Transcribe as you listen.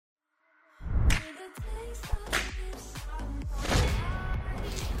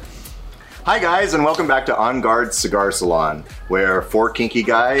Hi guys, and welcome back to On Guard Cigar Salon, where four kinky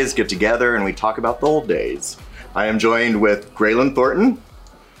guys get together and we talk about the old days. I am joined with Graylin Thornton,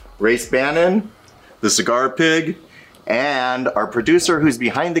 Race Bannon, the Cigar Pig, and our producer who's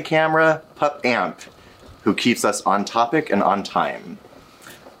behind the camera, Pup Amp, who keeps us on topic and on time.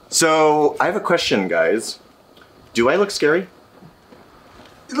 So, I have a question, guys. Do I look scary?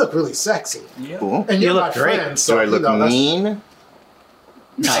 You look really sexy. Yeah. Cool. And you're You my look great. friend, so Do I look mean?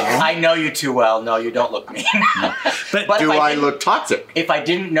 I know you too well. No, you don't look mean. But if do I didn't- look toxic? If I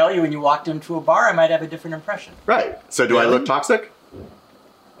didn't know you and you walked into a bar, I might have a different impression. Right. So do I look toxic?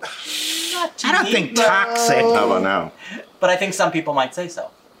 Not to I don't me, think but- toxic. How about now? But I think some people might say so.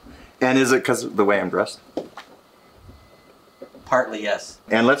 And is it because of the way I'm dressed? Partly, yes.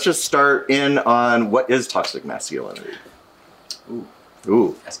 And let's just start in on what is toxic masculinity.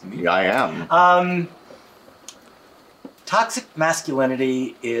 Ooh. Asking me. Yeah, I am. Toxic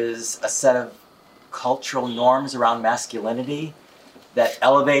masculinity is a set of cultural norms around masculinity that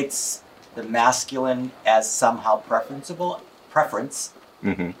elevates the masculine as somehow preference.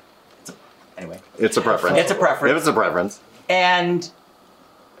 Mm-hmm. Anyway. It's a preference. It's a preference. It's a preference. And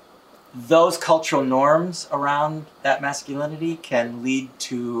those cultural norms around that masculinity can lead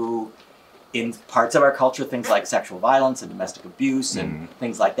to, in parts of our culture, things like sexual violence and domestic abuse and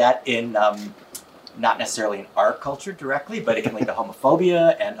things like that. In not necessarily in our culture directly, but it can lead to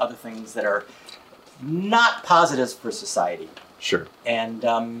homophobia and other things that are not positives for society. Sure.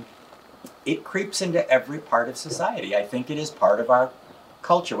 And it creeps into every part of society. I think it is part of our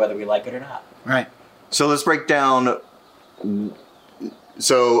culture, whether we like it or not. Right. So let's break down.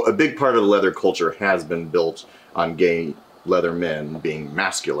 So a big part of the leather culture has been built on gay leather men being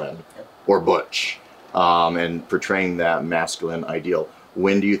masculine or butch, and portraying that masculine ideal.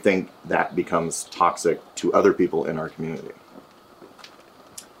 When do you think that becomes toxic to other people in our community?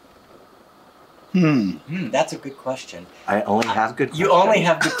 That's a good question. I only have good questions. You only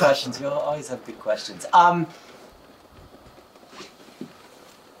have good questions. You always have good questions. I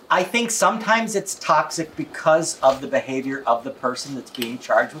think sometimes it's toxic because of the behavior of the person that's being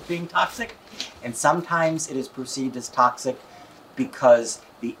charged with being toxic. And sometimes it is perceived as toxic because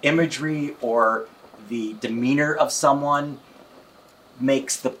the imagery or the demeanor of someone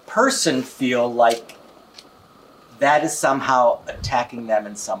makes the person feel like that is somehow attacking them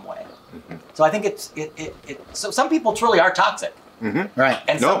in some way. So I think so some people truly are toxic. Right.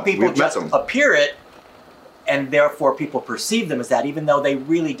 And some people we've met just them. appear it, and therefore people perceive them as that, even though they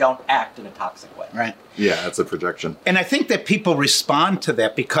really don't act in a toxic way. Right. Yeah, that's a projection. And I think that people respond to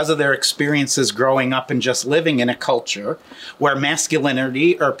that because of their experiences growing up and just living in a culture where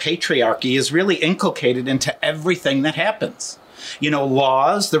masculinity or patriarchy is really inculcated into everything that happens. You know,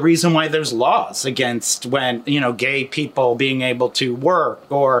 laws, the reason why there's laws against when, gay people being able to work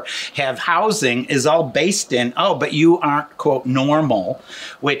or have housing is all based in, but you aren't, quote, normal,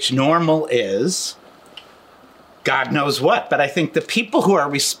 which normal is God knows what. But I think the people who are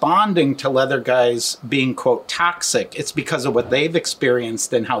responding to leather guys being, quote, toxic, it's because of what they've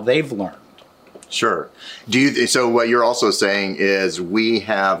experienced and how they've learned. Sure. So what you're also saying is we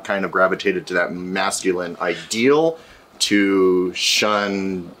have kind of gravitated to that masculine ideal to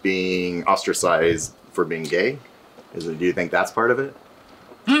shun being ostracized for being gay? Do you think that's part of it?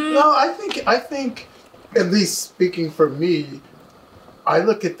 No, I think, at least speaking for me, I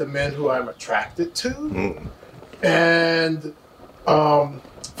look at the men who I'm attracted to, and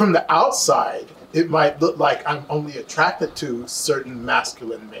from the outside, it might look like I'm only attracted to certain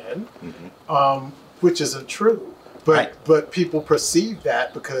masculine men, which isn't true. But people perceive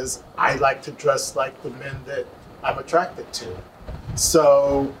that because I like to dress like the men that I'm attracted to.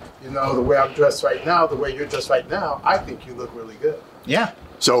 So, the way I'm dressed right now, the way you're dressed right now, I think you look really good. Yeah.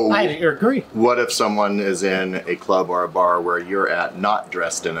 So I agree. What if someone is in a club or a bar where you're at not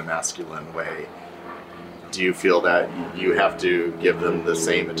dressed in a masculine way? Do you feel that you have to give them the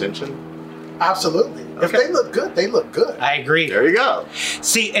same attention? Absolutely. Okay. If they look good, they look good. I agree. There you go.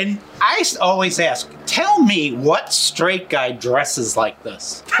 See, and I always ask, tell me what straight guy dresses like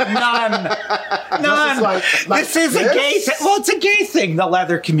this? None. None. Like this is a gay thing. Well, it's a gay thing, the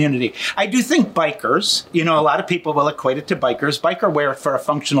leather community. I do think bikers, a lot of people will equate it to bikers. Biker wear it for a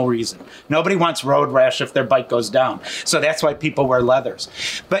functional reason. Nobody wants road rash if their bike goes down. So that's why people wear leathers.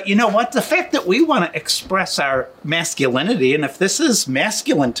 But you know what? The fact that we want to express our masculinity, and if this is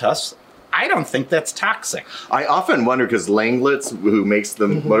masculine to us, I don't think that's toxic. I often wonder, because Langlet's, who makes the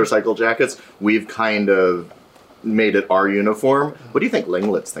motorcycle jackets, we've kind of made it our uniform. What do you think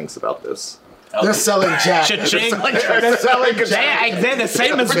Langlet's thinks about this? They're selling jackets. Cha-ching. They're selling jackets. They're the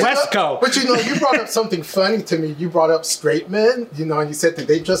same as Wesco. But you brought up something funny to me. You brought up straight men, and you said that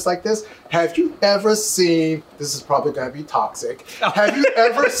they dress like this. Have you ever seen, this is probably going to be toxic, have you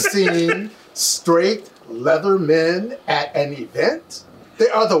ever seen straight leather men at an event? They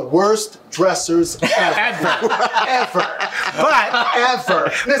are the worst dressers ever. Ever.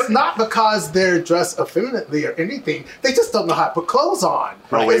 And it's not because they're dressed effeminately or anything. They just don't know how to put clothes on.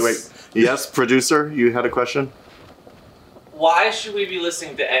 Oh, wait. Yes, producer, you had a question? Why should we be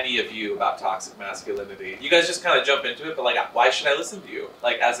listening to any of you about toxic masculinity? You guys just kind of jump into it, but why should I listen to you?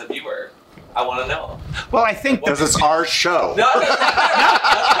 As a viewer, I want to know. Well, I think because it's our show. No.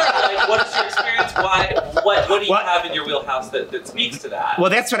 What is your experience? Why? What do you have in your wheelhouse that speaks to that? Well,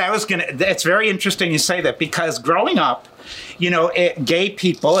 that's what I was gonna. It's very interesting you say that, because growing up, gay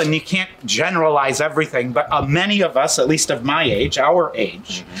people, and you can't generalize everything, but many of us, at least of my age, our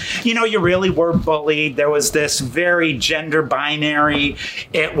age, you really were bullied. There was this very gender binary.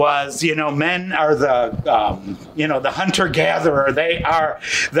 It was, men are the hunter-gatherer. They are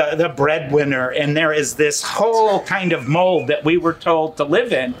the breadwinner. And there is this whole kind of mold that we were told to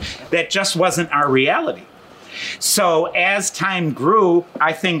live in that just wasn't our reality. So as time grew,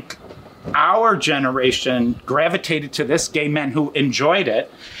 I think our generation gravitated to this, gay men who enjoyed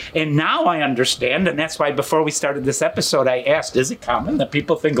it. And now I understand, and that's why before we started this episode, I asked, is it common that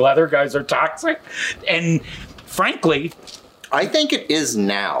people think leather guys are toxic? And frankly, I think it is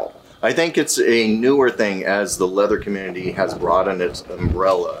now. I think it's a newer thing as the leather community has broadened its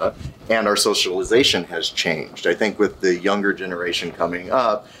umbrella and our socialization has changed. I think with the younger generation coming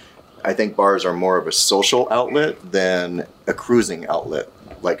up, I think bars are more of a social outlet than a cruising outlet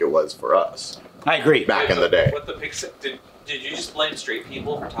like it was for us. I agree. Back in the day. What the did you just blame straight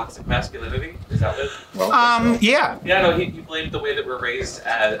people for toxic masculinity? Is that what? Well, yeah. Yeah, no, you blamed the way that we're raised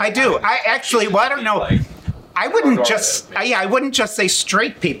as... I do. I don't know. I wouldn't just say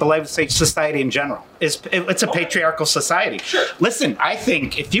straight people. I would say society in general. It's a patriarchal society. Sure. Listen, I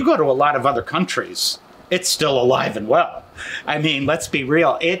think if you go to a lot of other countries, it's still alive and well. I mean, let's be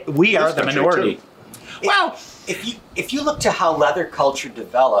real. We are the minority. Well, if you look to how leather culture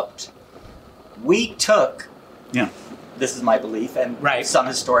developed, we took, this is my belief, and some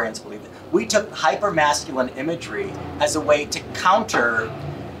historians believe it, we took hyper-masculine imagery as a way to counter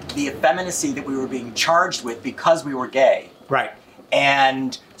the effeminacy that we were being charged with because we were gay. Right.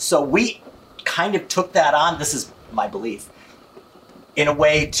 And so we kind of took that on, this is my belief, in a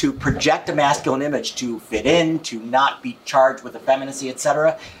way to project a masculine image, to fit in, to not be charged with effeminacy,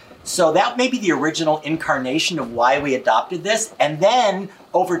 etc. So that may be the original incarnation of why we adopted this. And then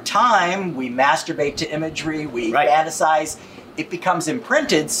over time, we masturbate to imagery, we fantasize, it becomes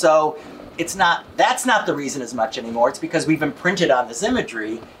imprinted. So that's not the reason as much anymore. It's because we've imprinted on this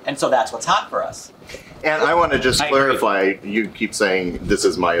imagery, and so that's what's hot for us. And I want to just clarify, you keep saying this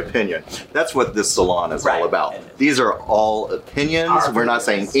is my opinion. That's what this salon is all about. These are all opinions. We're not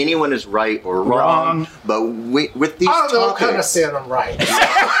saying anyone is right or wrong. But with these I don't know, topics, kind of saying I'm right.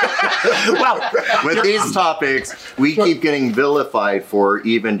 well, with these topics, we keep getting vilified for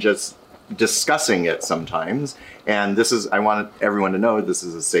even just discussing it sometimes. And I want everyone to know this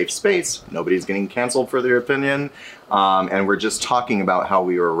is a safe space. Nobody's getting canceled for their opinion. And we're just talking about how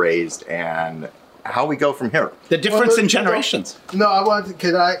we were raised and how we go from here. The difference in generations. No, I wanted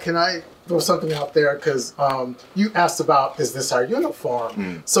to, can I throw something out there? Because you asked about, is this our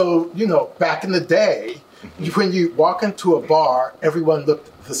uniform? So, back in the day, when you walk into a bar, everyone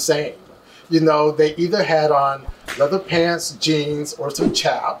looked the same. They either had on leather pants, jeans, or some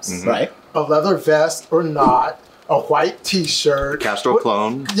chaps. Right. A leather vest or not. A white T-shirt. Castro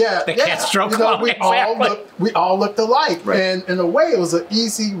clone. The Castro clone. We all looked alike. Right. And in a way, it was an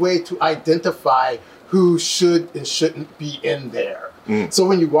easy way to identify who should and shouldn't be in there. So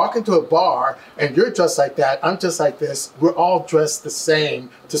when you walk into a bar and you're dressed like that, I'm just like this, we're all dressed the same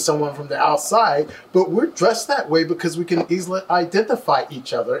to someone from the outside, but we're dressed that way because we can easily identify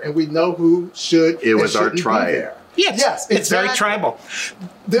each other and we know who should It was and our shouldn't tribe. be there. Yes, it's very tribal.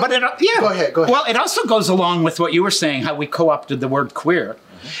 But Go ahead. Well, it also goes along with what you were saying, how we co-opted the word queer.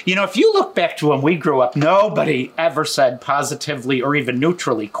 If you look back to when we grew up, nobody ever said positively or even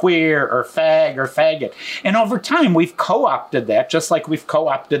neutrally queer or fag or faggot. And over time, we've co-opted that, just like we've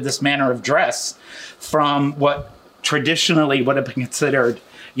co-opted this manner of dress from what traditionally would have been considered,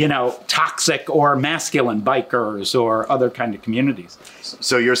 toxic or masculine bikers or other kind of communities.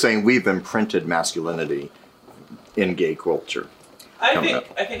 So you're saying we've imprinted masculinity in gay culture? I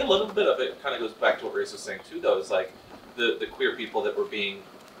think a little bit of it kind of goes back to what Race was saying too, though, is like the queer people that were being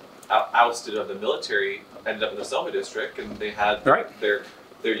ousted of the military ended up in the Selma district, and they had their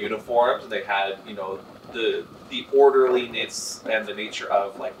their uniforms, and they had, you know, the orderliness and the nature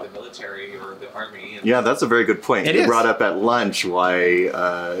of like the military or the army. And Yeah, that's a very good point. You brought up at lunch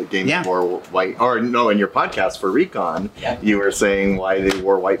why games wore white, or no, in your podcast for Recon, you were saying why they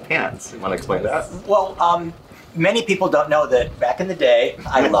wore white pants. You want to explain that? Well, many people don't know that back in the day,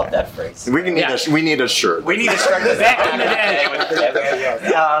 I love that phrase. We need a shirt. We need a shirt back in the day.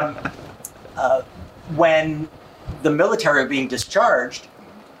 When the military were being discharged,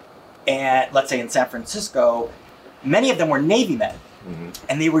 and let's say in San Francisco, many of them were Navy men,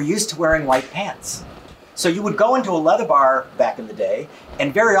 and they were used to wearing white pants. So you would go into a leather bar back in the day,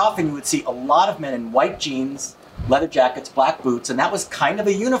 and very often you would see a lot of men in white jeans, leather jackets, black boots, and that was kind of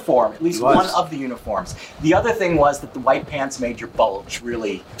a uniform, at least one of the uniforms. The other thing was that the white pants made your bulge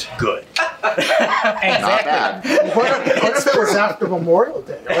really good. Not bad. What if it was after Memorial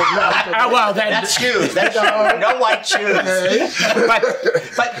Day? Well, that's shoes. That's no white shoes. Okay.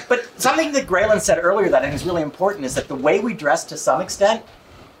 But something that Graylin said earlier that I think is really important is that the way we dressed to some extent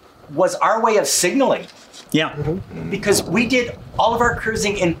was our way of signaling. Yeah. Because we did all of our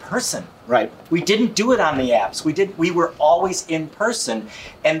cruising in person. Right. We didn't do it on the apps. We were always in person.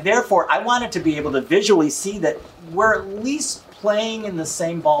 And therefore, I wanted to be able to visually see that we're at least playing in the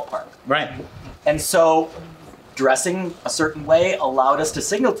same ballpark. Right. And so dressing a certain way allowed us to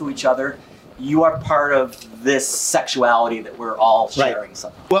signal to each other, you are part of this sexuality that we're all sharing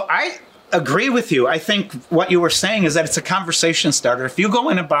somehow. Well, I agree with you. I think what you were saying is that it's a conversation starter. If you go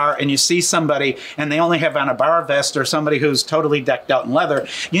in a bar and you see somebody and they only have on a bar vest, or somebody who's totally decked out in leather,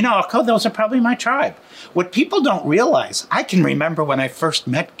 you know, oh, those are probably my tribe. What people don't realize, I can remember when I first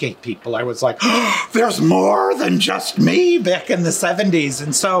met gay people, I was like, oh, there's more than just me back in the 70s.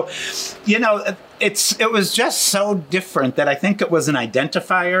 And so, you know, it was just so different that I think it was an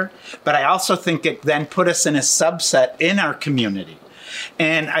identifier, but I also think it then put us in a subset in our community.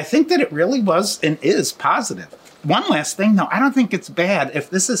 And I think that it really was and is positive. One last thing, though, I don't think it's bad if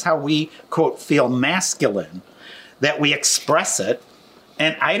this is how we, quote, feel masculine, that we express it.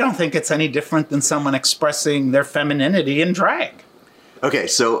 And I don't think it's any different than someone expressing their femininity in drag. Okay,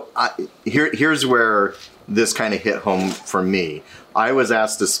 so here's where this kind of hit home for me. I was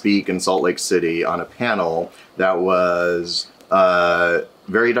asked to speak in Salt Lake City on a panel that was a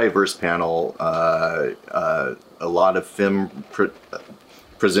very diverse panel, a lot of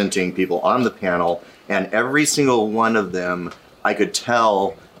presenting people on the panel, and every single one of them, I could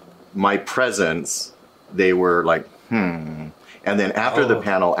tell my presence, they were like, And then after the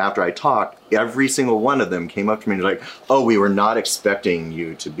panel, after I talked, every single one of them came up to me and was like, oh, we were not expecting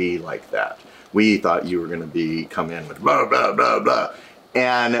you to be like that. We thought you were going to come in with blah, blah, blah, blah.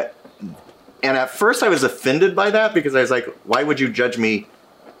 And at first I was offended by that, because I was like, why would you judge me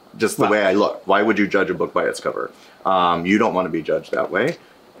just the way I look? Why would you judge a book by its cover? You don't want to be judged that way.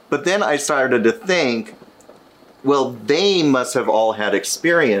 But then I started to think, well, they must have all had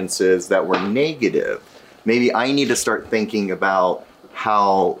experiences that were negative. Maybe I need to start thinking about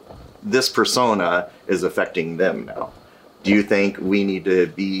how this persona is affecting them now. Do you think we need to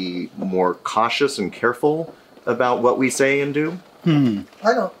be more cautious and careful about what we say and do?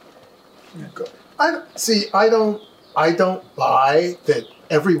 I don't buy that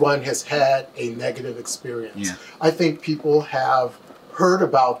everyone has had a negative experience. Yeah. I think people have heard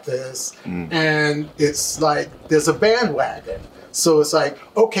about this, and it's like there's a bandwagon. So it's like,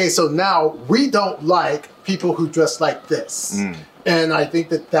 okay, so now we don't like people who dress like this. And I think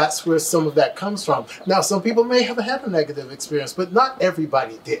that that's where some of that comes from. Now, some people may have had a negative experience, but not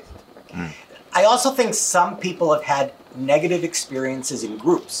everybody did. I also think some people have had negative experiences in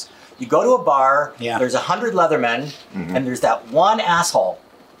groups. You go to a bar, there's 100 leathermen, and there's that one asshole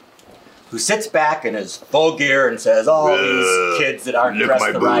who sits back in his full gear and says, oh, these kids that aren't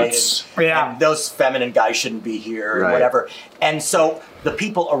dressed the right, and those feminine guys shouldn't be here, and whatever. And so the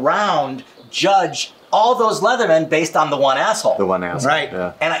people around judge all those leathermen based on the one asshole. The one asshole. Right.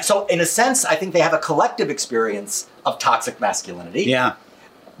 Yeah. And so in a sense, I think they have a collective experience of toxic masculinity. Yeah.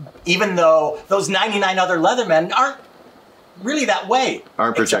 Even though those 99 other leathermen aren't really that way.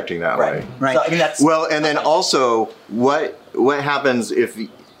 Aren't projecting that way. Right. So, I mean, that's well, and then also, what happens if,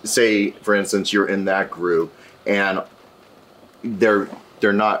 say, for instance, you're in that group and they're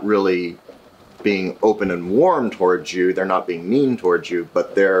not really being open and warm towards you, they're not being mean towards you,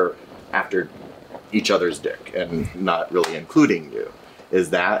 but they're after each other's dick and not really including you. Is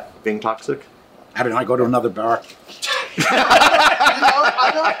that being toxic? I don't know. I go to another bar.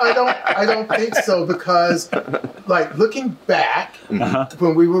 I don't think so, because, like, looking back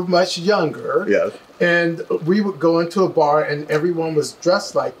when we were much younger, and we would go into a bar and everyone was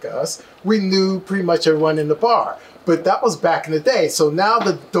dressed like us, we knew pretty much everyone in the bar. But that was back in the day. So now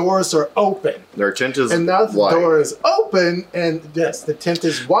the doors are open. Their tent is And now the wide. door is open, and yes, the tent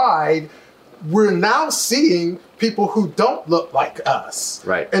is wide. We're now seeing people who don't look like us.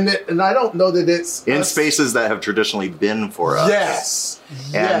 Right. And I don't know that it's in us. spaces that have traditionally been for us. Yes.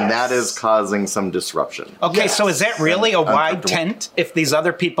 And that is causing some disruption. Okay, so is that really a wide Uncomfortable. tent if these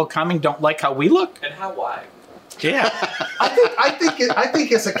other people coming don't like how we look? And how wide? Yeah. I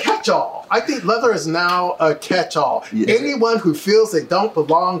think it's a catch-all. I think leather is now a catch-all. Yes. Anyone who feels they don't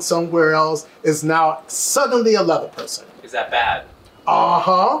belong somewhere else is now suddenly a leather person. Is that bad?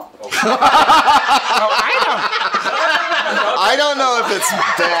 Uh-huh. I don't know if it's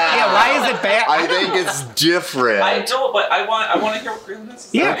bad. Yeah, why is it bad? I think it's different. I know, but I want to hear what Grayling has to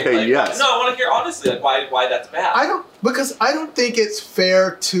say. Yeah. Okay, yes. No, I want to hear honestly why that's bad. Because I don't think it's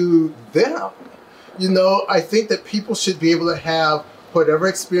fair to them. You know, I think that people should be able to have whatever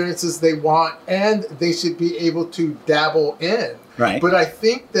experiences they want, and they should be able to dabble in. Right. But I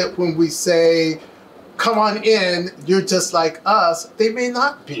think that when we say, come on in, you're just like us, they may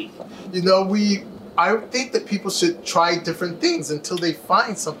not be. You know, I think that people should try different things until they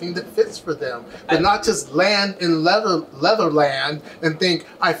find something that fits for them. But not just land in leather land and think,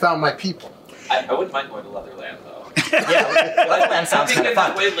 I found my people. I wouldn't mind going to Leatherland though. Yeah, Leatherland I sounds think kind of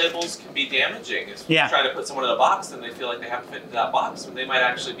that fun. way labels can be damaging. If you Yeah. try to put someone in a box and they feel like they have to fit into that box when they might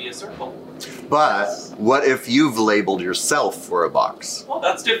actually be a circle. But what if you've labeled yourself for a box? Well,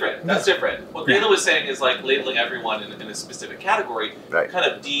 that's different. That's different. What Grayla was saying is like labeling everyone in a specific category Right. kind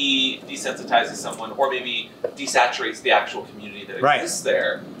of desensitizes someone or maybe desaturates the actual community that Right. exists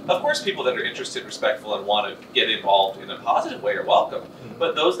there. Of course, people that are interested, respectful, and want to get involved in a positive way are welcome.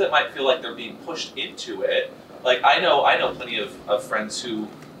 But those that might feel like they're being pushed into it, like I know plenty of friends who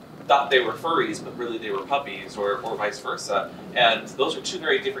thought they were furries, but really they were puppies, or vice versa. And those are two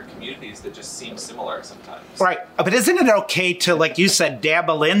very different communities that just seem similar sometimes. Right. But isn't it okay to, like you said,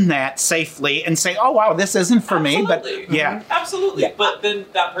 dabble in that safely and say, oh, wow, this isn't for me? Absolutely. But yeah. Absolutely. Yeah. But then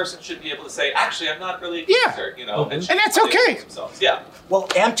that person should be able to say, actually, I'm not really a Yeah. gangster, you know? And that's should okay. themselves. Yeah. Well,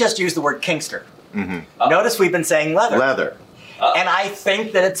 Amp just used the word kinkster. Mm-hmm. Notice we've been saying leather. Leather. And I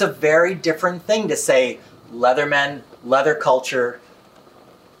think that it's a very different thing to say leathermen, leather culture,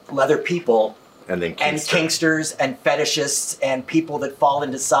 leather people, And then and Kingston. kinksters and fetishists and people that fall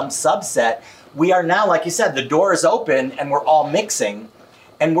into some subset. We are now, like you said, the door is open and we're all mixing,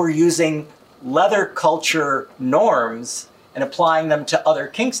 and we're using leather culture norms and applying them to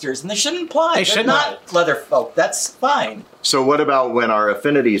other kinksters, and they shouldn't apply. They They're should not leather folk. That's fine. So what about when our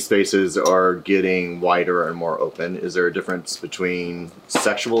affinity spaces are getting wider and more open? Is there a difference between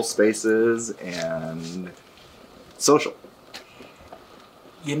sexual spaces and social?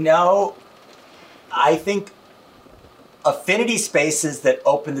 You know, I think affinity spaces that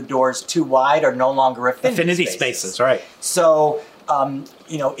open the doors too wide are no longer Affinity spaces, right. So,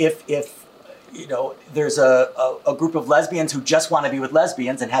 you know, if you know, there's a group of lesbians who just want to be with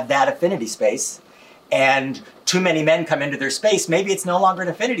lesbians and have that affinity space, and too many men come into their space, maybe it's no longer an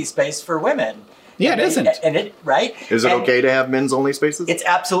affinity space for women. Yeah, it isn't. And it, right? Is it And okay to have men's only spaces? It's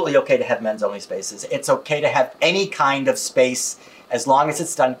absolutely okay to have men's only spaces. It's okay to have any kind of space as long as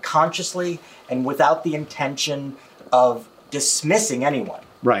it's done consciously and without the intention of dismissing anyone.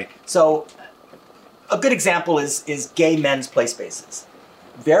 Right. So a good example is gay men's play spaces.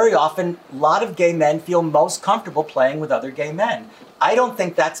 Very often, a lot of gay men feel most comfortable playing with other gay men. I don't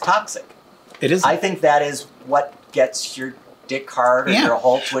think that's toxic. It is. I think that is what gets your dick hard or Yeah. your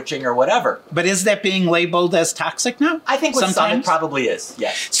hole twitching or whatever. But is that being labeled as toxic now? I think with some it Sometimes? probably is,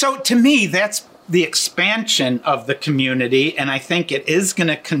 yes. So to me, that's the expansion of the community, and I think it is going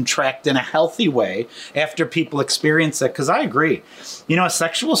to contract in a healthy way after people experience it, because I agree. You know, a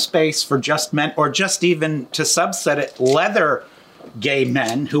sexual space for just men, or just even to subset it, leather gay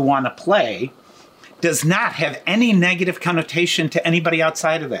men who want to play, does not have any negative connotation to anybody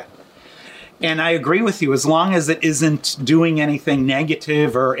outside of that. And I agree with you, as long as it isn't doing anything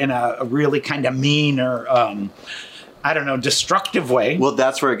negative or in a really kind of mean or, I don't know, destructive way. Well,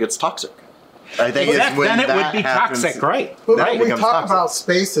 that's where it gets toxic. I think Well, it's when then it would that be happens- toxic, right? But That when we becomes talk toxic. about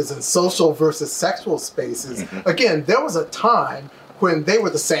spaces and social versus sexual spaces, again, there was a time when they were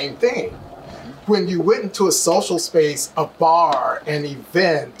the same thing. When you went into a social space, a bar, an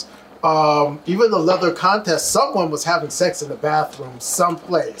event, even the leather contest, someone was having sex in the bathroom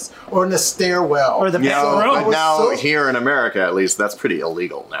someplace or in the stairwell. Or the Yeah, back but room. was now so- here in America, at least, that's pretty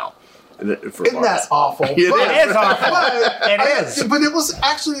illegal now. For Isn't that bars. awful? It is awful. It is. But it was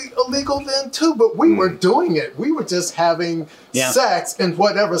actually illegal then too. But we were doing it. We were just having sex in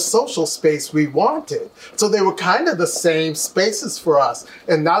whatever social space we wanted. So they were kind of the same spaces for us.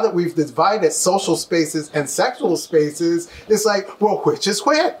 And now that we've divided social spaces and sexual spaces, it's like, well, which is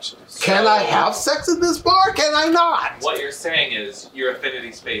which? Can I have sex in this bar? Can I not? What you're saying is your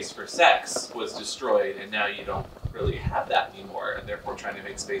affinity space for sex was destroyed, and now you don't really have that anymore, and therefore trying to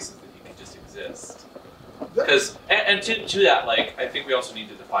make spaces that you can just exist. Because, and to that, like, I think we also need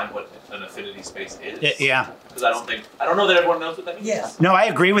to define what an affinity space is. Yeah. Because I don't know that everyone knows what that means. Yeah. No, I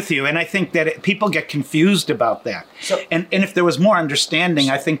agree with you, and I think that people get confused about that. So- and if there was more understanding,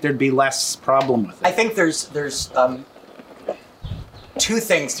 I think there'd be less problem with it. I think there's two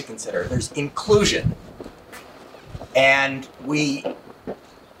things to consider. There's inclusion, and we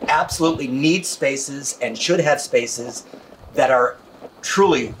absolutely need spaces and should have spaces that are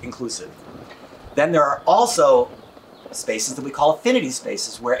truly inclusive. Then there are also spaces that we call affinity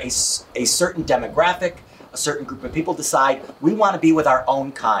spaces, where a certain demographic, a certain group of people decide we want to be with our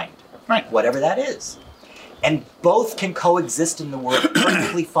own kind, Right. whatever that is. And both can coexist in the world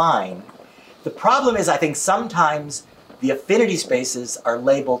perfectly fine. The problem is, I think sometimes the affinity spaces are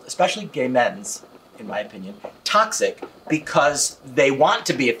labeled, especially gay men's, in my opinion, toxic because they want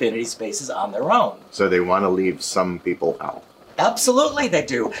to be affinity spaces on their own. So they want to leave some people out. Absolutely, they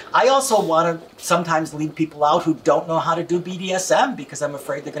do. I also want to sometimes leave people out who don't know how to do BDSM because I'm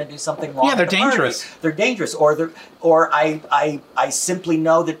afraid they're going to do something wrong. Yeah, they're at the party. dangerous. They're dangerous, or I simply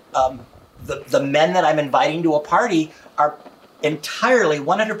know that the men that I'm inviting to a party are entirely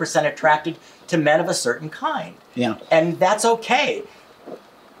 100% attracted to men of a certain kind. Yeah. And that's okay.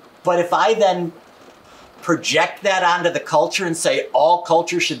 But if I then project that onto the culture and say all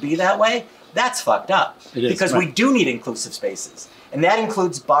culture should be that way, that's fucked up. It is, because right. we do need inclusive spaces. And that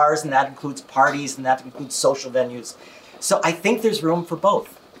includes bars, and that includes parties, and that includes social venues. So I think there's room for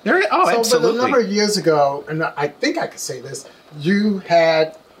both. Absolutely. But a number of years ago, and I think I could say this, you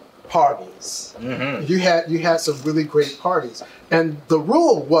had parties. Mm-hmm. You had some really great parties. And the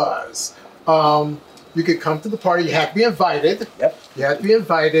rule was you could come to the party, you had to be invited. Yep. You had to be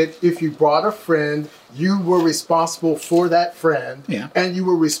invited. If you brought a friend, you were responsible for that friend. Yeah. And you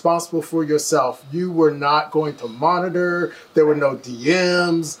were responsible for yourself. You were not going to monitor. There were no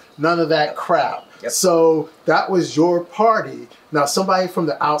DMs, none of that crap. Yep. So that was your party. Now, somebody from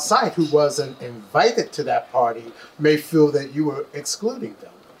the outside who wasn't invited to that party may feel that you were excluding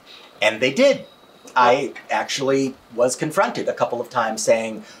them. And they did. I actually was confronted a couple of times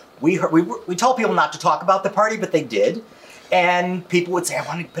saying, we told people not to talk about the party, but they did. And people would say, I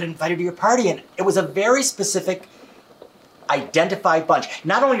want to get invited to your party. And it was a very specific, identified bunch.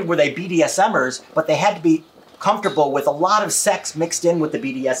 Not only were they BDSMers, but they had to be comfortable with a lot of sex mixed in with the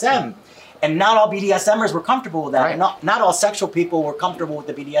BDSM. And not all BDSMers were comfortable with that. Right. And not all sexual people were comfortable with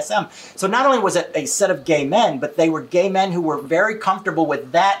the BDSM. So not only was it a set of gay men, but they were gay men who were very comfortable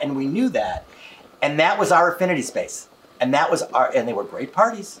with that, and we knew that. And that was our affinity space. And that was and they were great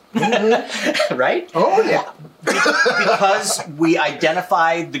parties. Right? Oh, yeah. Because we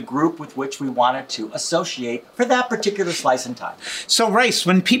identified the group with which we wanted to associate for that particular slice in time. So, Race,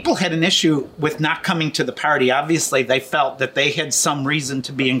 when people had an issue with not coming to the party, obviously they felt that they had some reason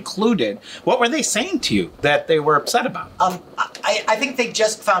to be included. What were they saying to you that they were upset about? I think they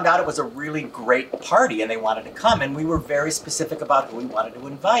just found out it was a really great party and they wanted to come. And we were very specific about who we wanted to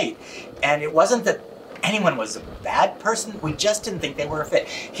invite. And it wasn't that anyone was a bad person. We just didn't think they were a fit.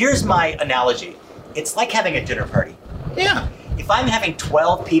 Here's my analogy. It's like having a dinner party. Yeah. If I'm having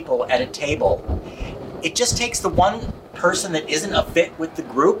 12 people at a table, it just takes the one person that isn't a fit with the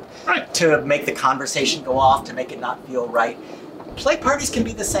group Right. to make the conversation go off, to make it not feel right. Play parties can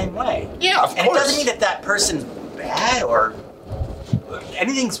be the same way. Yeah, of And course. it doesn't mean that that person's bad or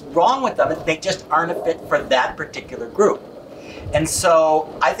anything's wrong with them. They just aren't a fit for that particular group. And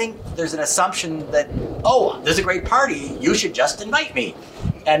so I think there's an assumption that, oh, there's a great party, you should just invite me.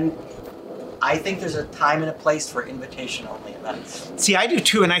 And I think there's a time and a place for invitation-only events. See, I do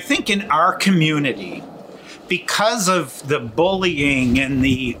too. And I think in our community, because of the bullying and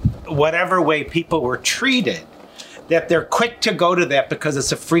the whatever way people were treated, that they're quick to go to that because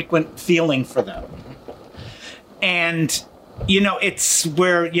it's a frequent feeling for them. And, it's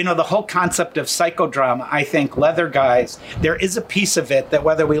where, the whole concept of psychodrama, I think, leather guys, there is a piece of it that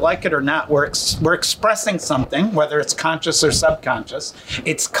whether we like it or not, we're expressing something, whether it's conscious or subconscious,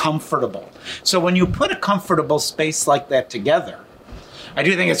 it's comfortable. So when you put a comfortable space like that together, I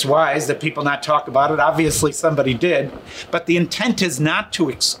do think it's wise that people not talk about it. Obviously, somebody did, but the intent is not to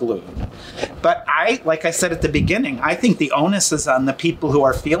exclude. But like I said at the beginning, I think the onus is on the people who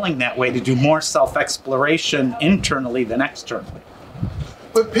are feeling that way to do more self-exploration internally than externally.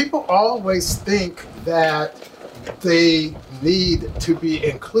 But people always think that they need to be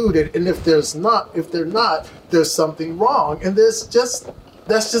included, and if they're not, there's something wrong. And that's just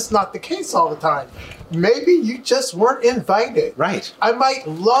not the case all the time. Maybe you just weren't invited. Right. I might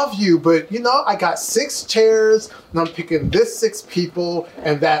love you, but I got 6 chairs, and I'm picking this 6 people,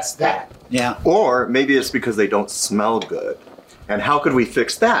 and that's that. Yeah. Or maybe it's because they don't smell good. And how could we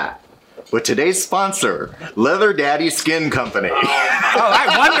fix that? With today's sponsor, Leather Daddy Skin Company. Oh,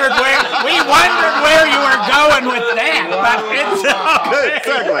 we wondered where you were going with that. But it's Good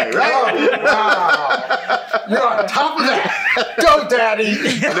segue, right? Wow. You're on top of that. Go, Daddy.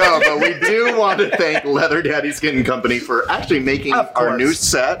 No, but we do want to thank Leather Daddy Skin Company for actually making our new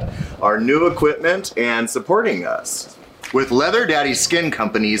set, our new equipment, and supporting us. With Leather Daddy Skin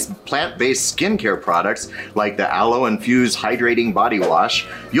Company's plant-based skincare products, like the aloe-infused hydrating body wash,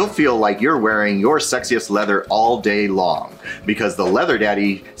 you'll feel like you're wearing your sexiest leather all day long. Because the Leather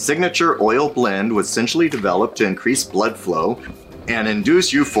Daddy Signature Oil Blend was essentially developed to increase blood flow and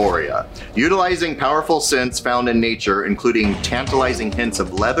induce euphoria. Utilizing powerful scents found in nature, including tantalizing hints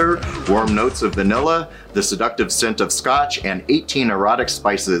of leather, warm notes of vanilla, the seductive scent of scotch, and 18 erotic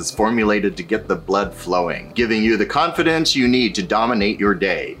spices formulated to get the blood flowing, giving you the confidence you need to dominate your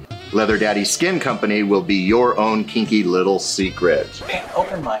day. Leather Daddy Skin Company will be your own kinky little secret.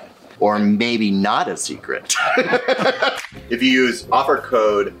 Open mind. Or maybe not a secret. If you use offer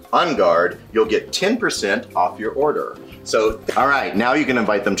code ONGUARD, you'll get 10% off your order. So, all right, now you can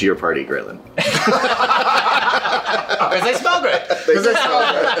invite them to your party, Graylin. Because they smell good.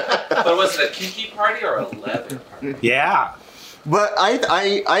 But was it a kinky party or a leather party? Yeah. But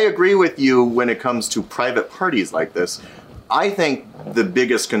I agree with you when it comes to private parties like this. I think the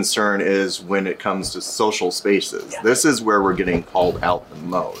biggest concern is when it comes to social spaces. Yeah. This is where we're getting called out the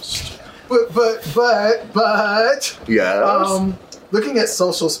most. But yes. Looking at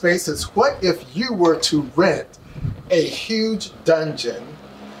social spaces, what if you were to rent a huge dungeon,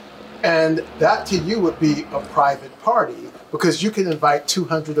 and that to you would be a private party because you can invite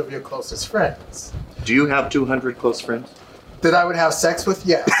 200 of your closest friends? Do you have 200 close friends? That I would have sex with?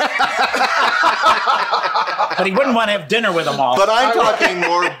 Yes. But he wouldn't want to have dinner with them all. But I'm talking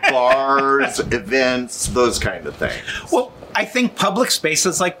more bars, events, those kind of things. Well, I think public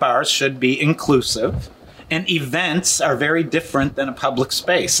spaces like bars should be inclusive. And events are very different than a public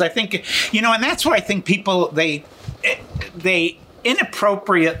space. I think, and that's why I think people, they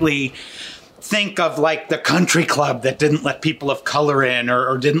inappropriately think of like the country club that didn't let people of color in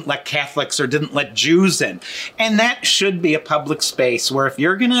or didn't let Catholics or didn't let Jews in. And that should be a public space where if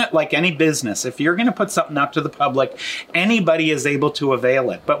you're going to, like any business, if you're going to put something out to the public, anybody is able to avail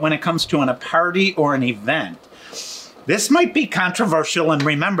it. But when it comes to a party or an event, this might be controversial, and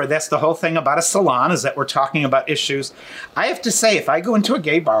remember, that's the whole thing about a salon, is that we're talking about issues. I have to say, if I go into a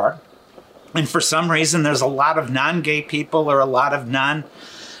gay bar, and for some reason there's a lot of non-gay people or a lot of I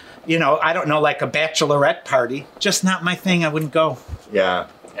don't know, like a bachelorette party, just not my thing, I wouldn't go. Yeah.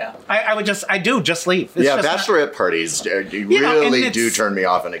 Yeah. I just leave. It's bachelorette parties really do turn me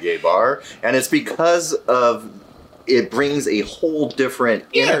off in a gay bar, and it's because of it brings a whole different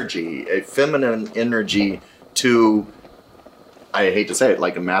energy, a feminine energy to, I hate to say it,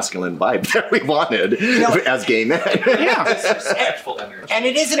 like a masculine vibe that we wanted as gay men. Yeah. Disrespectful energy. And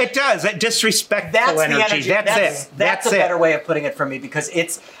it isn't. It does. That disrespectful energy. That's it. That's a better way of putting it for me, because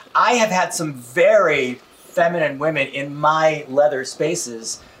I have had some very feminine women in my leather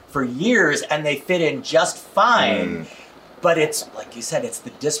spaces for years, and they fit in just fine. But it's, like you said, it's the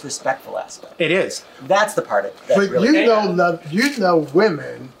disrespectful aspect. It is. That's the part of that. But really you know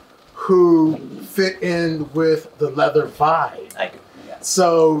women who fit in with the leather vibe. I do. Yeah.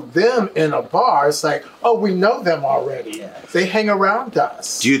 So them in a bar, it's like, oh, we know them already. Yeah. They hang around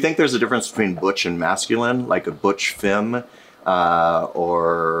us. Do you think there's a difference between butch and masculine, like a butch femme,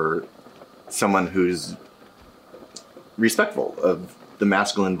 or someone who's respectful of the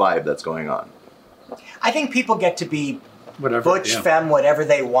masculine vibe that's going on? I think people get to be Whatever, butch, femme, whatever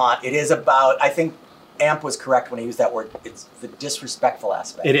they want. It is about, I think Amp was correct when he used that word, it's the disrespectful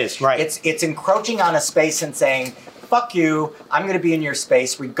aspect. It is, right. It's encroaching on a space and saying, fuck you, I'm going to be in your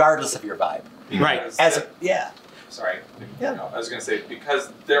space regardless of your vibe. Right. Sorry. I was going to say,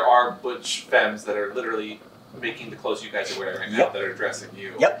 because there are butch femmes that are literally making the clothes you guys are wearing right now Yep. that are dressing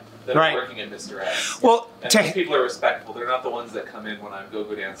you. Yep. That Right. are working at Mr. S. Well, And those people are respectful. They're not the ones that come in when I'm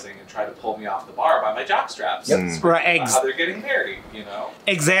go-go dancing and try to pull me off the bar by my jock straps. Yep. It's Right, about how they're getting married, you know?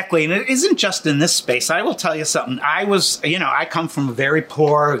 exactly. And it isn't just in this space. I will tell you something. I come from a very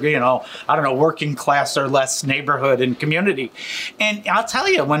poor, working class or less neighborhood and community. And I'll tell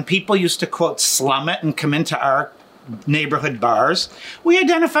you, when people used to, quote, slum it and come into our neighborhood bars, we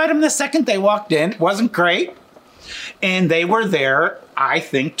identified them the second they walked in. It wasn't great. And they were there, I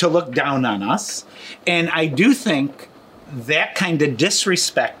think, to look down on us. And I do think that kind of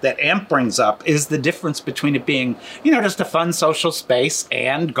disrespect that AMP brings up is the difference between it being, just a fun social space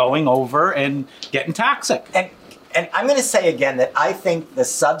and going over and getting toxic. And I'm going to say again that I think the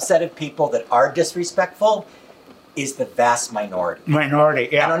subset of people that are disrespectful is the vast minority. Minority,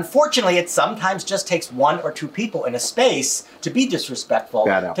 And yeah. unfortunately, it sometimes just takes one or two people in a space to be disrespectful,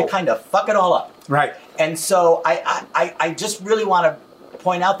 Bad to apple. kind of fuck it all up. Right. And so I just really want to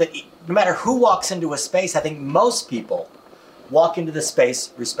point out that no matter who walks into a space, I think most people walk into the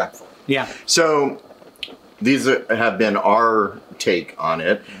space respectful. Yeah. So these have been our take on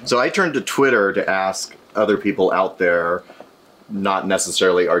it. So I turned to Twitter to ask other people out there, not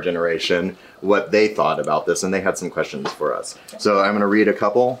necessarily our generation, what they thought about this, and they had some questions for us. So I'm going to read a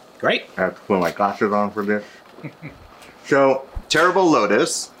couple. Great. I have to put my glasses on for this. So Terrible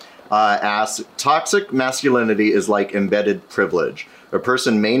Lotus asks, toxic masculinity is like embedded privilege. A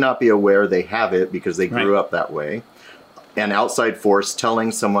person may not be aware they have it because they grew up that way. An outside force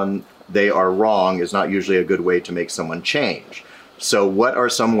telling someone they are wrong is not usually a good way to make someone change. So what are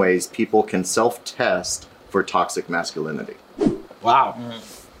some ways people can self-test for toxic masculinity? Wow.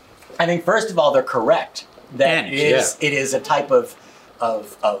 I think first of all, they're correct. That And, it is a type of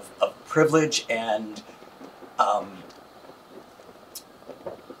privilege and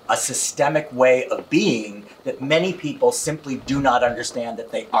a systemic way of being that many people simply do not understand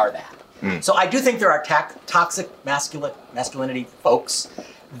that they are that. So I do think there are toxic masculinity folks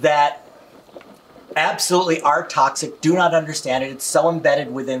that absolutely are toxic, do not understand it. It's so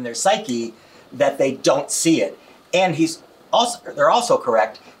embedded within their psyche that they don't see it. And they're also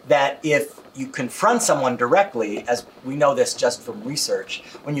correct that if you confront someone directly, as we know this just from research,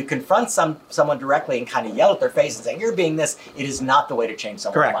 when you confront someone directly and kind of yell at their face and say, you're being this, it is not the way to change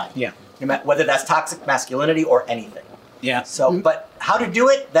someone's Correct. mind. Yeah. Whether that's toxic masculinity or anything. Yeah. So, but how to do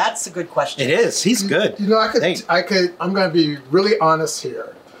it, that's a good question. It is. He's good. I'm going to be really honest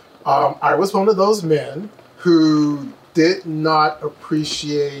here. I was one of those men who did not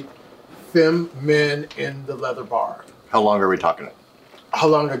appreciate femme men in the leather bar. How long are we talking? How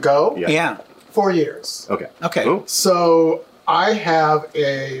long ago? Yeah. 4 years. Okay. Okay. Cool. So I have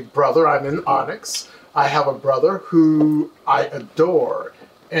a brother, I'm in Onyx. I have a brother who I adore,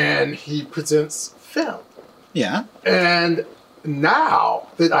 and he presents femme. Yeah. And now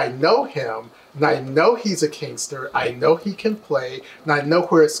that I know him, and I know he's a Kingster, I know he can play, and I know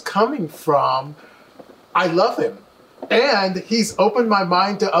where it's coming from, I love him. And he's opened my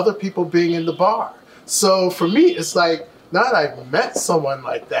mind to other people being in the bar. So for me, it's like, now that I've met someone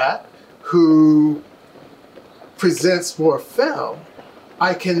like that who presents more film,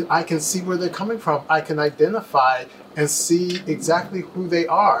 I can see where they're coming from. I can identify and see exactly who they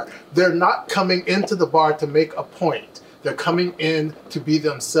are. They're not coming into the bar to make a point. They're coming in to be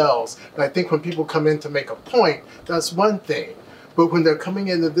themselves. And I think when people come in to make a point, that's one thing. But when they're coming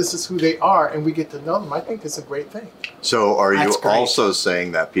in and this is who they are and we get to know them, I think it's a great thing. So are you That's great. also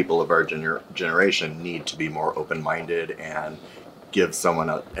saying that people of our generation need to be more open-minded and give someone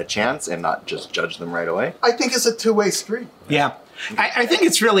a chance and not just judge them right away? I think it's a two-way street. Yeah. I think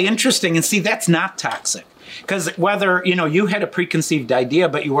it's really interesting. And see, that's not toxic. Because whether, you had a preconceived idea,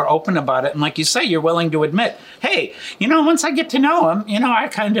 but you were open about it. And like you say, you're willing to admit, hey, once I get to know him, I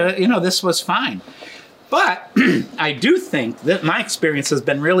kind of, this was fine. But I do think that my experience has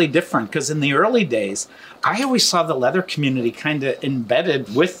been really different because in the early days, I always saw the leather community kind of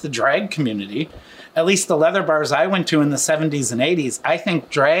embedded with the drag community. At least the leather bars I went to in the 70s and 80s, I think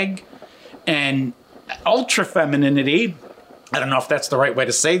drag and ultra femininity, I don't know if that's the right way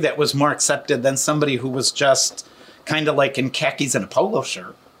to say that, was more accepted than somebody who was just kind of like in khakis and a polo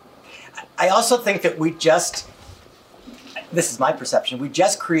shirt. I also think that this is my perception, we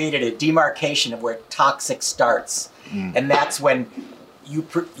just created a demarcation of where toxic starts. And that's when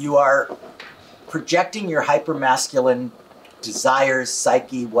you are projecting your hypermasculine desires,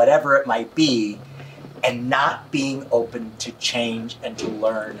 psyche, whatever it might be, and not being open to change and to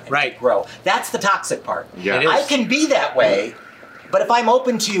learn and to grow. That's the toxic part. Yeah. I can be that way, but if I'm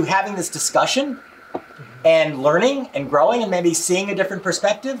open to having this discussion and learning and growing and maybe seeing a different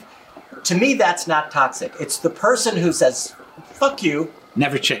perspective, to me, that's not toxic. It's the person who says, fuck you.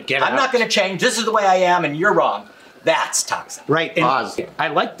 Never change. Get out. I'm not going to change. This is the way I am, and you're wrong. That's toxic. Right. And Pause. I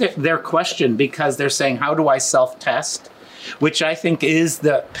like their question because they're saying, how do I self-test? Which I think is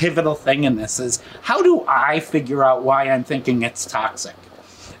the pivotal thing in this is, how do I figure out why I'm thinking it's toxic?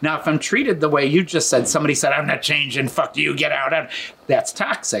 Now, if I'm treated the way you just said, somebody said, I'm not changing, fuck you, get out, that's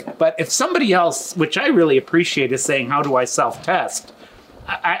toxic. But if somebody else, which I really appreciate, is saying, how do I self-test?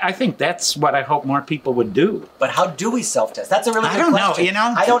 I think that's what I hope more people would do. But how do we self-test? That's a really good question. I don't know, you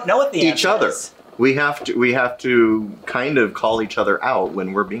know? I don't know what the answer Each other. is. We have to kind of call each other out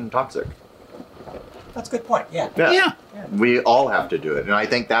when we're being toxic. That's a good point, yeah. Yeah. We all have to do it. And I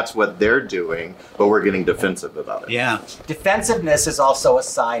think that's what they're doing, but we're getting defensive about it. Yeah. Defensiveness is also a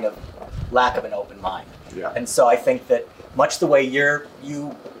sign of lack of an open mind. Yeah. And so I think that much the way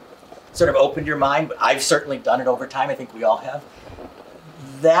you sort of opened your mind, but I've certainly done it over time, I think we all have,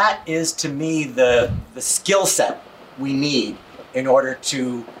 that is to me the skill set we need in order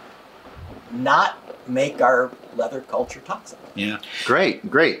to not make our leather culture toxic. Yeah.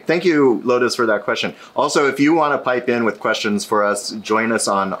 Great. Thank you, Lotus, for that question. Also, if you want to pipe in with questions for us, join us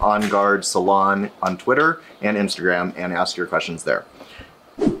on Guard Salon on Twitter and Instagram and ask your questions there.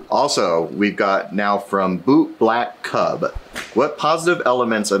 Also, we've got now from Boot Black Cub. What positive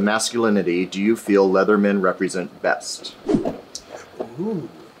elements of masculinity do you feel Leathermen represent best? Ooh.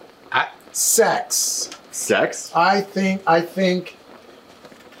 Sex. Sex? I think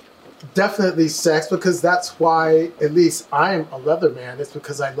definitely sex, because that's why at least I'm a leather man. It's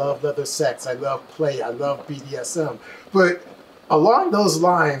because I love leather sex. I love play. I love BDSM. But along those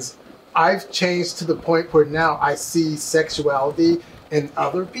lines, I've changed to the point where now I see sexuality in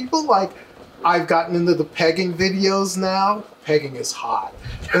other people. Like, I've gotten into the pegging videos now. Pegging is hot.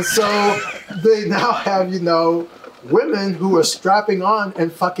 And so they now have, women who are strapping on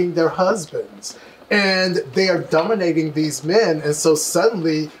and fucking their husbands. And they are dominating these men. And so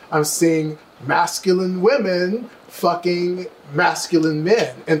suddenly I'm seeing masculine women fucking masculine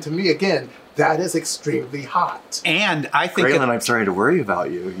men. And to me, again, that is extremely hot. And I think Braylon, I'm sorry to worry about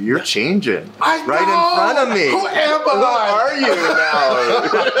you. You're changing. I know! Right in front of me. Who am Who are you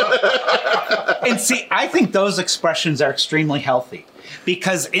now? and see, I think those expressions are extremely healthy.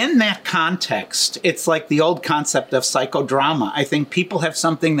 Because in that context, it's like the old concept of psychodrama. I think people have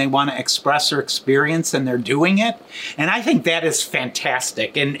something they want to express or experience and they're doing it. And I think that is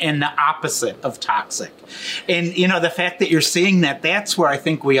fantastic and the opposite of toxic. And, the fact that you're seeing that, that's where I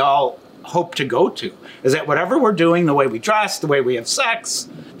think we all hope to go to. Is that whatever we're doing, the way we dress, the way we have sex,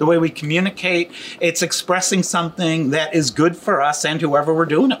 the way we communicate, it's expressing something that is good for us and whoever we're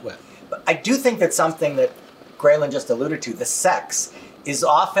doing it with. But I do think that something that Graylin just alluded to, the sex, is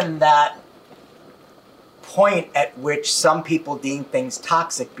often that point at which some people deem things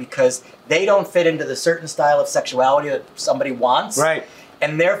toxic because they don't fit into the certain style of sexuality that somebody wants. Right.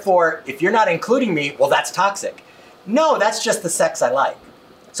 And therefore, if you're not including me, well, that's toxic. No, that's just the sex I like.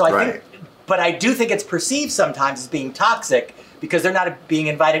 So I think, but I do think it's perceived sometimes as being toxic because they're not being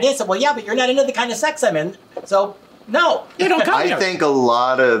invited in. So, well, yeah, but you're not into the kind of sex I'm in. So, no. You don't come here. I think a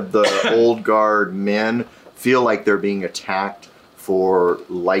lot of the old guard men feel like they're being attacked for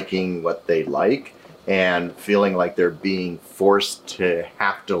liking what they like and feeling like they're being forced to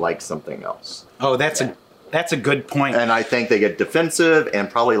have to like something else. Oh, that's a good point. And I think they get defensive and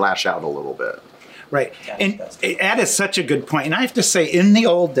probably lash out a little bit. Right. And that is such a good point. And I have to say, in the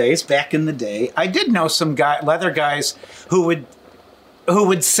old days, back in the day, I did know some leather guys who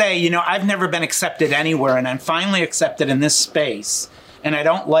would say, I've never been accepted anywhere and I'm finally accepted in this space and I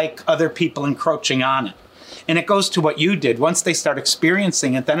don't like other people encroaching on it. And it goes to what you did. Once they start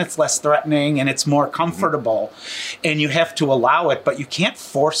experiencing it, then it's less threatening and it's more comfortable. And you have to allow it, but you can't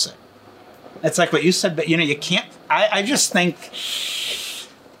force it. It's like what you said, but you can't. I just think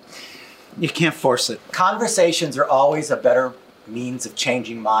you can't force it. Conversations are always a better means of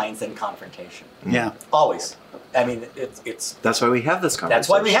changing minds than confrontation. Yeah. Always. I mean, it's That's why we have this conversation. that's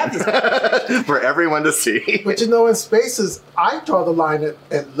why we have these. For everyone to see. But in spaces, I draw the line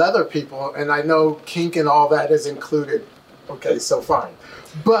at leather people, and I know kink and all that is included. Okay, so fine.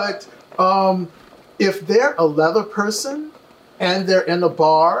 But if they're a leather person and they're in a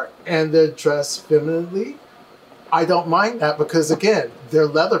bar and they're dressed femininely, I don't mind that because, again, they're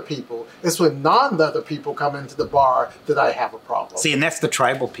leather people. It's when non-leather people come into the bar that I have a problem. See, and that's the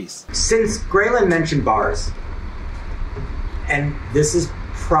tribal piece. Since Graylin mentioned bars, and this is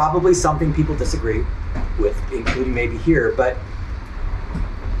probably something people disagree with, including maybe here, but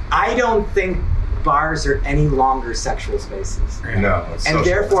I don't think bars are any longer sexual spaces. No. And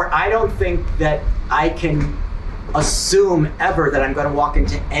therefore, I don't think that I can assume ever that I'm going to walk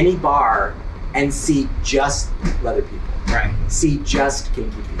into any bar and see just leather people. Right. See just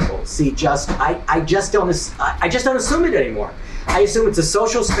kinky people. See just I just don't assume it anymore. I assume it's a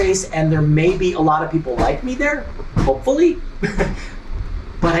social space and there may be a lot of people like me there, hopefully.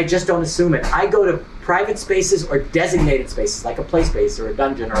 But I just don't assume it. I go to private spaces or designated spaces like a play space or a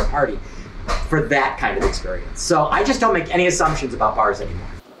dungeon or a party for that kind of experience. So I just don't make any assumptions about bars anymore.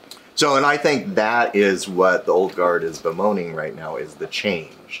 So, and I think that is what the old guard is bemoaning right now, is the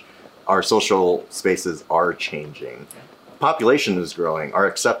change. Our social spaces are changing. Population is growing, our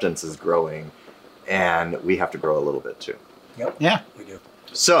acceptance is growing, and we have to grow a little bit too. Yep. Yeah. We do.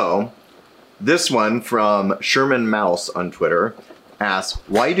 So, this one from Sherman Mouse on Twitter asks,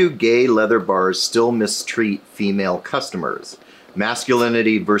 why do gay leather bars still mistreat female customers?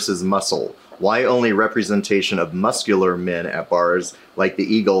 Masculinity versus muscle. Why only representation of muscular men at bars like the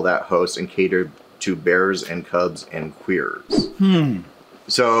Eagle that hosts and cater to bears and cubs and queers?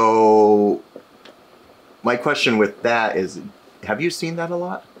 So, my question with that is, have you seen that a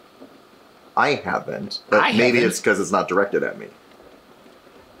lot? I haven't, but maybe it's because it's not directed at me.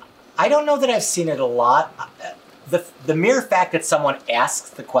 I don't know that I've seen it a lot. The mere fact that someone asks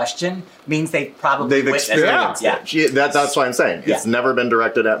the question means they've experienced it. Yeah. That's what I'm saying. It's never been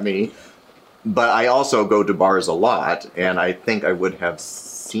directed at me, but I also go to bars a lot, and I think I would have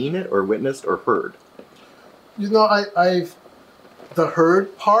seen it or witnessed or heard. You know, the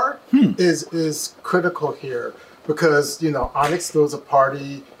heard part is critical here because, you know, Onyx throws a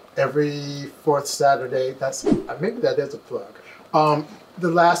party every fourth Saturday. That's maybe that is a plug. The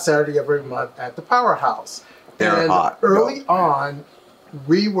last Saturday every month at the Powerhouse. They're hot. Early on,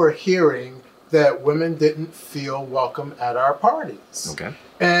 we were hearing that women didn't feel welcome at our parties. Okay.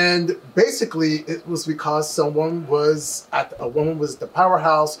 And basically, it was because a woman was at the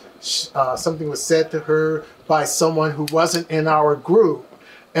Powerhouse. Something was said to her by someone who wasn't in our group.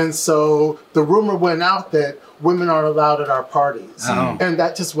 And so the rumor went out that women aren't allowed at our parties. Oh. And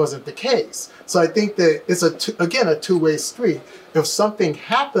that just wasn't the case. So I think that it's a two-way street. If something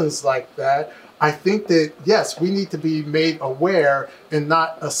happens like that, I think that, yes, we need to be made aware and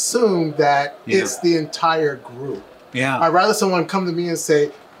not assume that it's the entire group. Yeah. I'd rather someone come to me and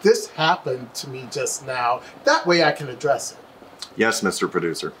say, this happened to me just now. That way I can address it. Yes, Mr.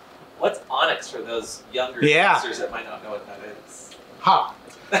 Producer. What's Onyx for those younger Yeah. listeners that might not know what that is? Ha!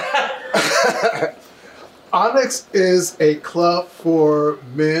 Onyx is a club for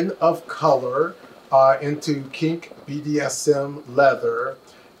men of color into kink, BDSM, leather,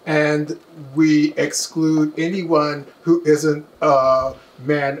 and we exclude anyone who isn't a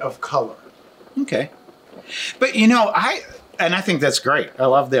man of color. Okay. But you know, I think that's great. I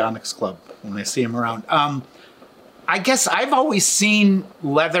love the Onyx Club when I see them around. I guess I've always seen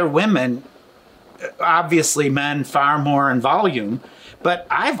leather women, obviously men far more in volume, but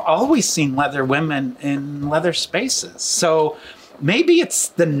I've always seen leather women in leather spaces. So maybe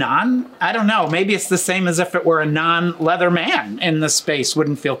it's I don't know, maybe it's the same as if it were a non-leather man in the space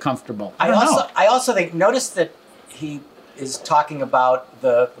wouldn't feel comfortable. I also think, notice that he is talking about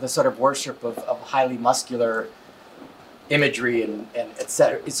the sort of worship of highly muscular imagery and et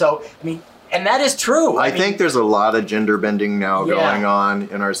cetera. So, I mean, and that is true. I think there's a lot of gender bending now Yeah. going on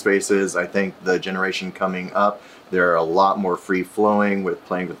in our spaces. I think the generation coming up, they're a lot more free flowing with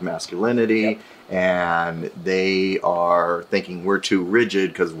playing with masculinity, and they are thinking we're too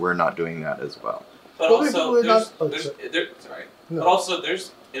rigid because we're not doing that as well. But Well, also, we're there's, not- there's, there, sorry. No. But also,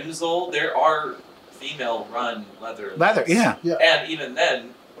 there's Imzul. There are female-run leather. Leather, yeah. Yeah. And even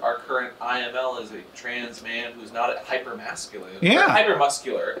then, our current IML is a trans man who's not hyper-masculine. Yeah.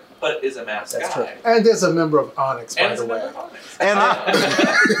 Hyper-muscular, but is a masked That's guy. true. And there's a member of Onyx, by And is the a way. member of Onyx. And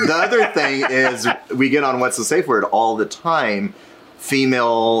the other thing is, we get on What's the Safe Word all the time,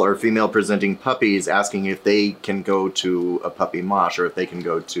 female or female presenting puppies asking if they can go to a puppy mosh or if they can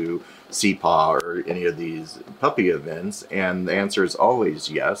go to CPAW or any of these puppy events, and the answer is always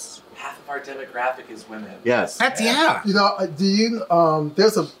yes. Half of our demographic is women. Yes. That's, yeah. You know,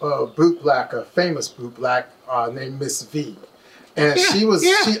 there's a boot black, a famous boot black named Miss V. And she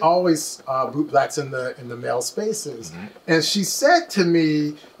always boot blacks in the male spaces. Mm-hmm. And she said to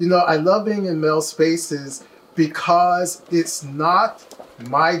me, you know, I love being in male spaces because it's not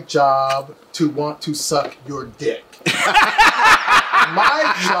my job to want to suck your dick.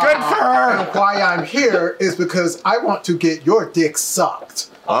 My job Good for her. and why I'm here is because I want to get your dick sucked.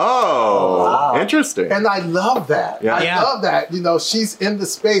 Oh, Wow. interesting. And I love that. Yeah. I love that. You know, she's in the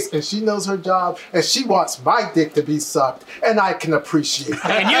space and she knows her job and she wants my dick to be sucked, and I can appreciate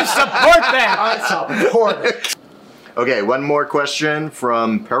that. And you support that. I support it. Okay, one more question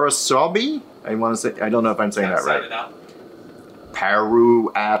from Parasobi. I want to say, I don't know if I'm saying that Sign right. it out.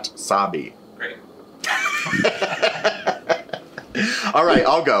 Paru at Sabi. Great. All right,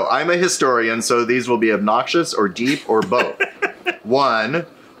 I'll go. I'm a historian, so these will be obnoxious or deep or both. 1,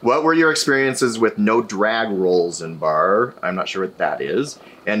 what were your experiences with no drag rules in bar? I'm not sure what that is.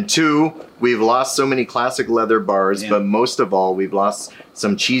 And 2, we've lost so many classic leather bars, but most of all, we've lost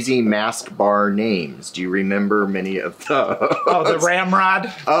some cheesy mask bar names. Do you remember many of those? Oh, the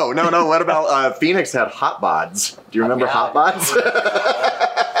Ramrod? Oh, no. What about Phoenix had Hot Bods? Do you remember Hot Bods?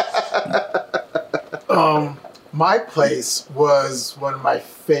 My place was one of my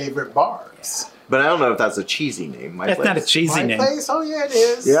favorite bars. But I don't know if that's a cheesy name. That's not a cheesy My name. place? Oh, yeah, it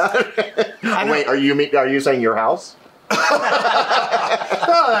is. Yeah. Wait, are you saying your house?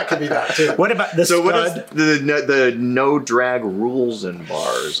 Oh, that could be that, too. What about the So stud? what is the no drag rules in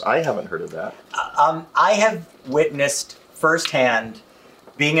bars? I haven't heard of that. I have witnessed firsthand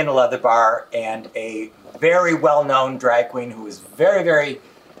being in a leather bar and a very well-known drag queen who was very, very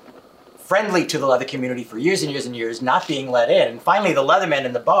friendly to the leather community for years and years and years, not being let in. And finally, the leatherman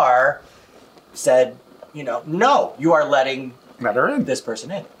in the bar said, no, you are letting Let her in. this person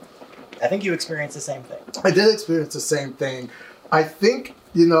in. I think you experienced the same thing. I did experience the same thing. I think,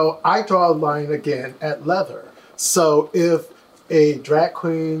 I draw a line again at leather. So if a drag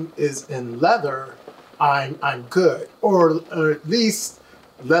queen is in leather, I'm good. Or at least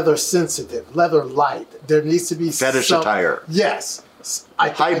leather sensitive, leather light. There needs to be Fetish attire. Yes.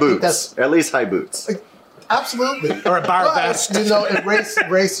 High boots. At least high boots. Absolutely. Or a bar But, vest. and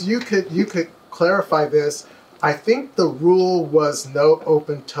race, you could clarify this. I think the rule was no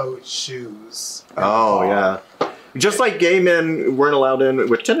open-toed shoes. Oh, yeah. Just like gay men weren't allowed in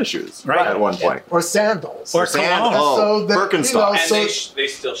with tennis shoes Right. at one point. Or sandals. Or Sand- cologne. oh, So that, Birkenstock. And they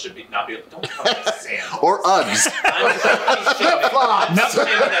still should not be. Don't call it sand. Or Uggs. flip-flops.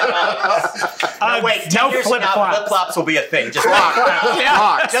 No, wait, 10 no years from now, flip-flops. flip-flops will be a thing. Just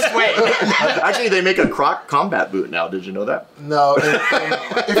Crocs. Just wait. Actually, they make a Croc combat boot now. Did you know that? No, and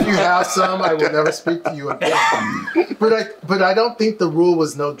if you have some, I will never speak to you again. But I don't think the rule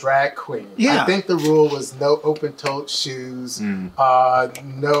was no drag queen. Yeah. I think the rule was no open-toed shoes,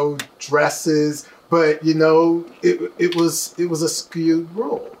 no dresses. But it was a skewed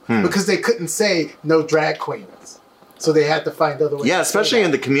rule because they couldn't say no drag queens, so they had to find other ways. Yeah, to say especially that.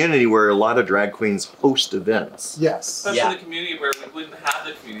 in the community where a lot of drag queens host events. Yes. Especially in the community where we wouldn't have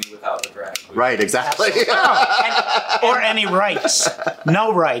the community without the drag queen. Right, exactly. Or any rights.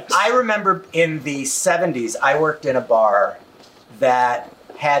 No rights. I remember in the 70s, I worked in a bar that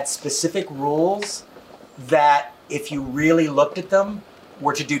had specific rules that, if you really looked at them,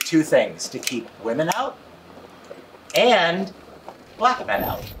 were to do 2 things: to keep women out and black men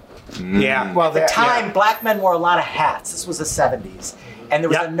out. Yeah. Well, At the time, black men wore a lot of hats. This was the 70s. And there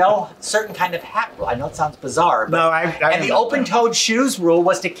was Yep. a no certain kind of hat rule. I know it sounds bizarre, but No, I and the remember. open-toed shoes rule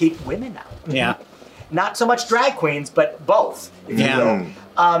was to keep women out. Yeah. Not so much drag queens, but both, if you will.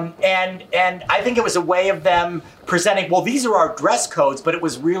 And I think it was a way of them presenting, well, these are our dress codes, but it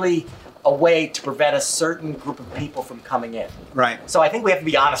was really a way to prevent a certain group of people from coming in. Right. So I think we have to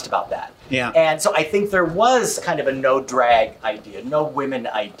be honest about that. Yeah. And so I think there was kind of a no drag idea, no women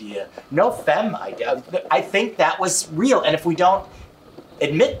idea, no femme idea. I think that was real. And if we don't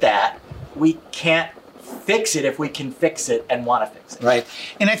admit that, we can't fix it if we can fix it and want to fix it. Right.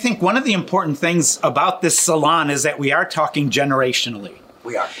 And I think one of the important things about this salon is that we are talking generationally.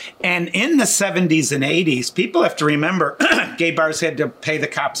 We are. And in the 70s and 80s, people have to remember gay bars had to pay the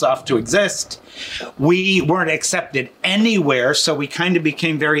cops off to exist. We weren't accepted anywhere, so we kind of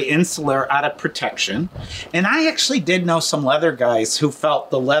became very insular out of protection. And I actually did know some leather guys who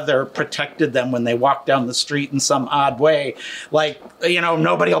felt the leather protected them when they walked down the street in some odd way. Like,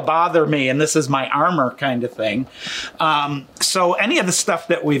 nobody will bother me and this is my armor kind of thing. So any of the stuff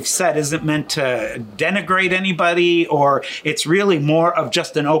that we've said isn't meant to denigrate anybody, or it's really more of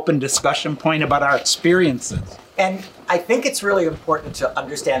just an open discussion point about our experiences. And I think it's really important to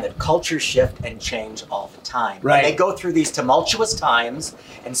understand that cultures shift and change all the time. Right. And they go through these tumultuous times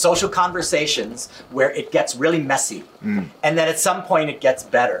and social conversations where it gets really messy. And then at some point it gets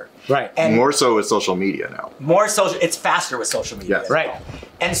better. Right. And More so with social media now. more social, it's faster with social media. Yes. as Right. well.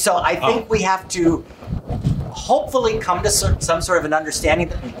 And so I think we have to hopefully come to some sort of an understanding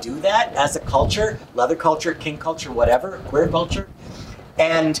that we do that as a culture, leather culture, king culture, whatever, queer culture,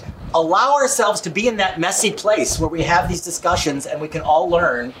 and allow ourselves to be in that messy place where we have these discussions and we can all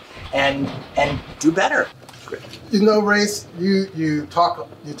learn and do better. Race, you talked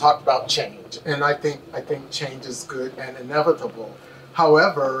about change, and I think change is good and inevitable.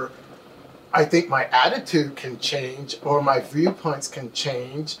 However, I think my attitude can change or my viewpoints can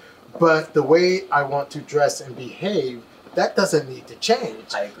change, but the way I want to dress and behave, that doesn't need to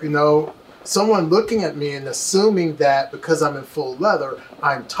change. I agree. You know, someone looking at me and assuming that because I'm in full leather,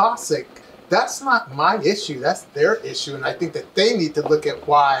 I'm toxic, that's not my issue, that's their issue. And I think that they need to look at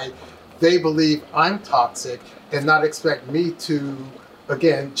why they believe I'm toxic and not expect me to,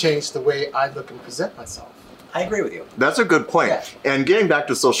 again, change the way I look and present myself. I agree with you. That's a good point. Yeah. And getting back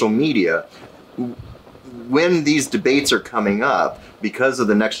to social media, when these debates are coming up, because of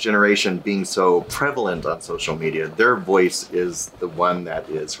the next generation being so prevalent on social media, their voice is the one that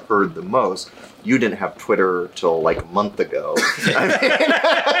is heard the most. You didn't have Twitter till like a month ago. I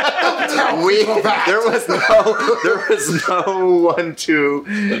mean, there was no one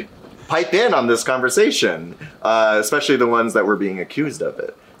to pipe in on this conversation, especially the ones that were being accused of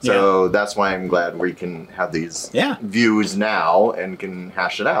it. So that's why I'm glad we can have these views now and can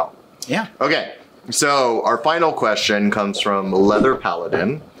hash it out. Yeah. Okay. So our final question comes from Leather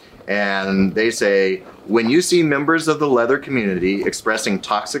Paladin, and they say, when you see members of the leather community expressing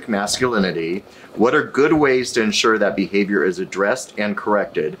toxic masculinity, what are good ways to ensure that behavior is addressed and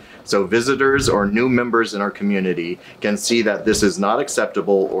corrected so visitors or new members in our community can see that this is not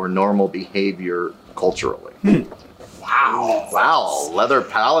acceptable or normal behavior culturally? Wow. Wow, Leather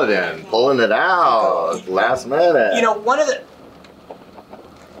Paladin pulling it out last minute. You know, one of the...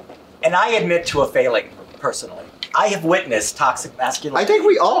 And I admit to a failing, personally. I have witnessed toxic masculinity. I think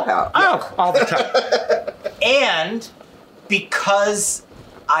we all have. Oh, all the time. And because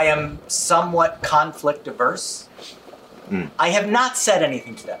I am somewhat conflict averse, I have not said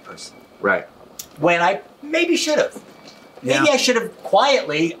anything to that person. Right. When I maybe should have. Maybe I should have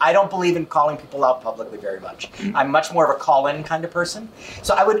quietly. I don't believe in calling people out publicly very much. I'm much more of a call-in kind of person.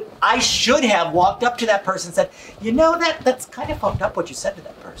 So I should have walked up to that person and said, you know, that's kind of fucked up what you said to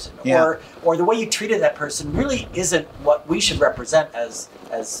that person. Yeah. Or the way you treated that person really isn't what we should represent as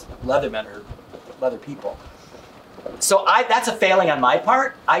leathermen or leather people. So that's a failing on my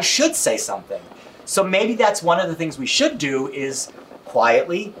part. I should say something. So maybe that's one of the things we should do is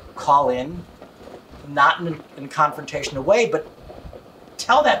quietly call in, not in a confrontational way, but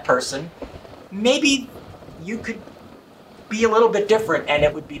tell that person, maybe you could be a little bit different and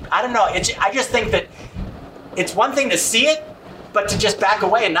it would be, I don't know, I just think that it's one thing to see it, but to just back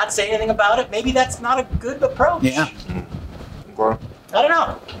away and not say anything about it, maybe that's not a good approach. Yeah. Well, I don't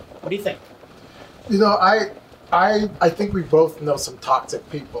know. What do you think? You know, I think we both know some toxic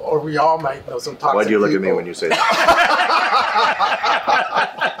people, or we all might know some toxic people. why do you look at me when you say that?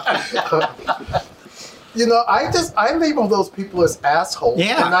 You know, I label those people as assholes,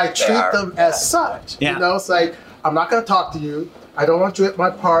 and I treat them as such. Yeah. You know, it's like, I'm not going to talk to you. I don't want you at my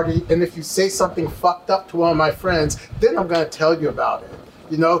party. And if you say something fucked up to one of my friends, then I'm going to tell you about it.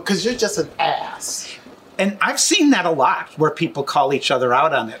 You know, because you're just an ass. And I've seen that a lot where people call each other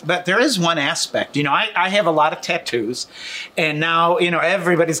out on it. But there is one aspect. You know, I have a lot of tattoos. And now, you know,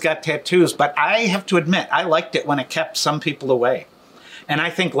 everybody's got tattoos. But I have to admit, I liked it when it kept some people away. And I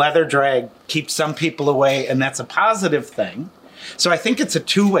think leather drag keeps some people away, and that's a positive thing. So I think it's a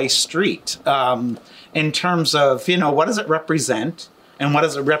two-way street in terms of, you know, what does it represent? And what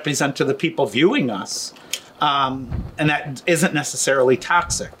does it represent to the people viewing us? And that isn't necessarily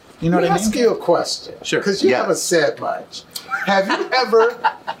toxic. You know what I mean? Let me ask you a question. Sure. Because you haven't said much. Have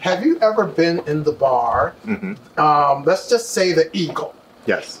you ever been in the bar, let's just say the Eagle,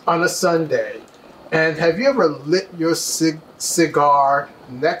 on a Sunday, and have you ever lit your cigar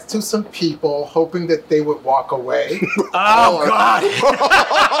next to some people hoping that they would walk away? Oh, God.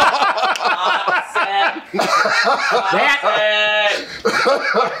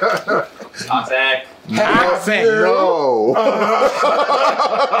 Toxic. Toxic. No.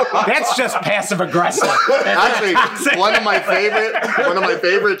 That's just passive aggressive. Actually, one of my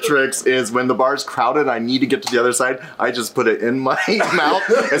favorite tricks is when the bar's crowded, I need to get to the other side. I just put it in my mouth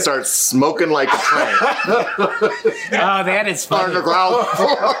and start smoking like a train. Oh, that is funny. On the ground.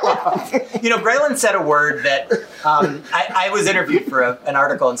 You know, Graylin said a word that I was interviewed for an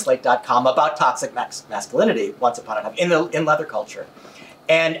article in Slate.com about toxic masculinity once upon a time in leather culture.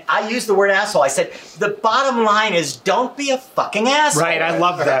 And I used the word asshole. I said, the bottom line is don't be a fucking asshole. Right, I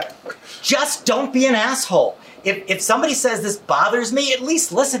love that. Just don't be an asshole. If somebody says this bothers me, at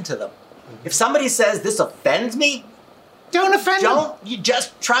least listen to them. If somebody says this offends me, don't offend them. You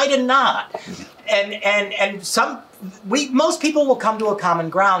just try to not. And most people will come to a common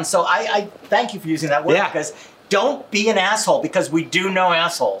ground. So I thank you for using that word because don't be an asshole, because we do know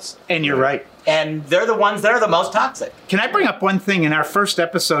assholes. And you're right. And they're the ones that are the most toxic. Can I bring up one thing? In our first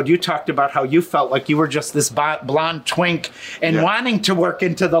episode, you talked about how you felt like you were just this blonde twink and wanting to work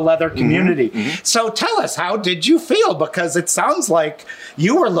into the leather community. So tell us, how did you feel? Because it sounds like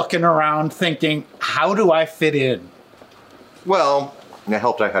you were looking around thinking, how do I fit in? Well, it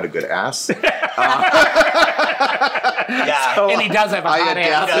helped I had a good ass. Yeah, And he does have a hot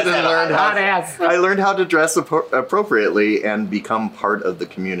ass. I learned how to dress appropriately and become part of the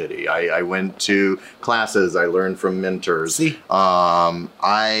community. I went to classes. I learned from mentors. See?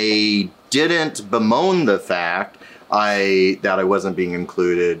 I didn't bemoan the fact that I wasn't being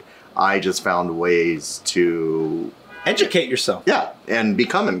included. I just found ways to Educate yourself. and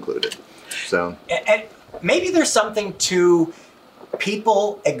become included. So and maybe there's something to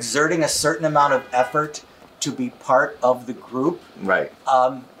people exerting a certain amount of effort to be part of the group. right.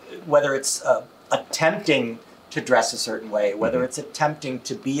 Whether it's attempting to dress a certain way, whether it's attempting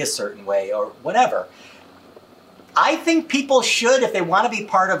to be a certain way, or whatever. I think people should, if they want to be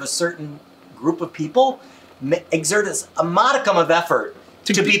part of a certain group of people, exert a modicum of effort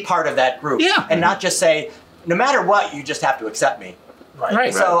to be part of that group. Yeah. And not just say, no matter what, you just have to accept me.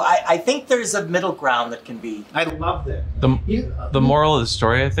 Right. So I think there's a middle ground that can be. I love that. The moral of the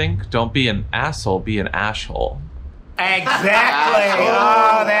story, I think, don't be an asshole, be an ashhole. Exactly.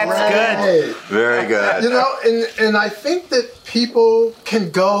 Oh, that's good. Right. Very good. You know, and I think that people can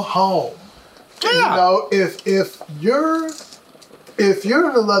go home. Yeah. You know, if you're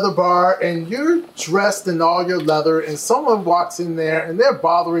in a leather bar and you're dressed in all your leather and someone walks in there and they're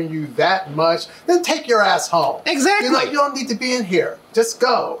bothering you that much, then take your ass home. Exactly. You know, you don't need to be in here. Just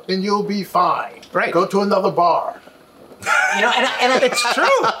go and you'll be fine. Right. Go to another bar. You know, and It's true.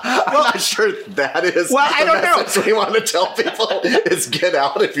 I'm not sure that is Well, I don't know. the message we want to tell people is get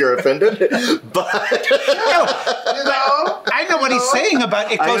out if you're offended. But You know? I know what he's saying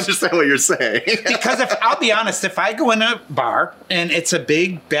about it. I Goes, understand what you're saying. because I'll be honest, if I go in a bar and it's a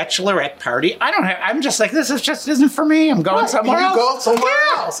big bachelorette party, I'm just like, this isn't for me. I'm going somewhere you else. go somewhere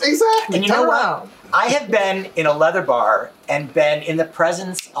else. Exactly. And you Turn know around. what? I have been in a leather bar and been in the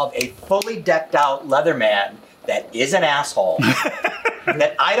presence of a fully decked out leather man that is an asshole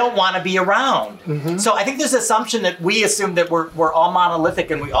that I don't want to be around. So I think there's an assumption that we assume that we're all monolithic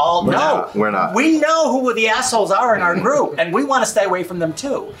and we all know. We're not. We know who the assholes are in our group, and we want to stay away from them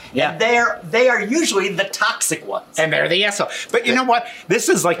too. Yeah. And they are usually the toxic ones. And they're the asshole. But you know what? This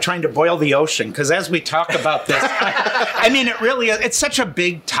is like trying to boil the ocean, because as we talk about this, I mean, it really is. It's such a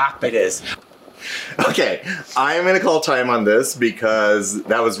big topic. It is. Okay, I'm going to call time on this because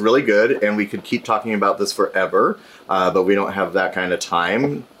that was really good and we could keep talking about this forever, but we don't have that kind of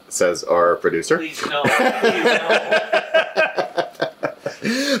time, says our producer. Please no. Please no.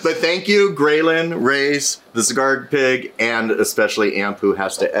 But thank you, Graylin, Race, the Cigar Pig, and especially Amp, who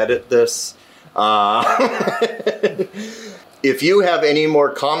has to edit this. If you have any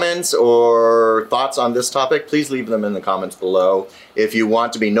more comments or thoughts on this topic, please leave them in the comments below. If you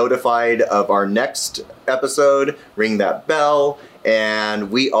want to be notified of our next episode, ring that bell.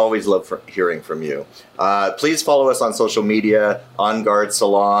 And we always love hearing from you. Please follow us on social media, On Guard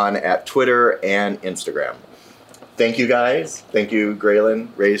Salon at Twitter and Instagram. Thank you, guys. Thank you, Graylin,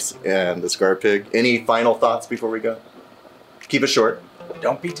 Race, and the Cigar Pig. Any final thoughts before we go? Keep it short.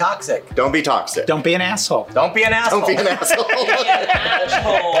 Don't be toxic. Don't be toxic. Don't be an asshole. Don't be an asshole. Don't be an asshole.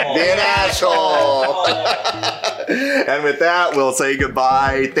 Asshole. Be an asshole. And with that, we'll say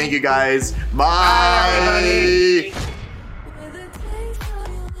goodbye. Thank you, guys. Bye. Bye, everybody.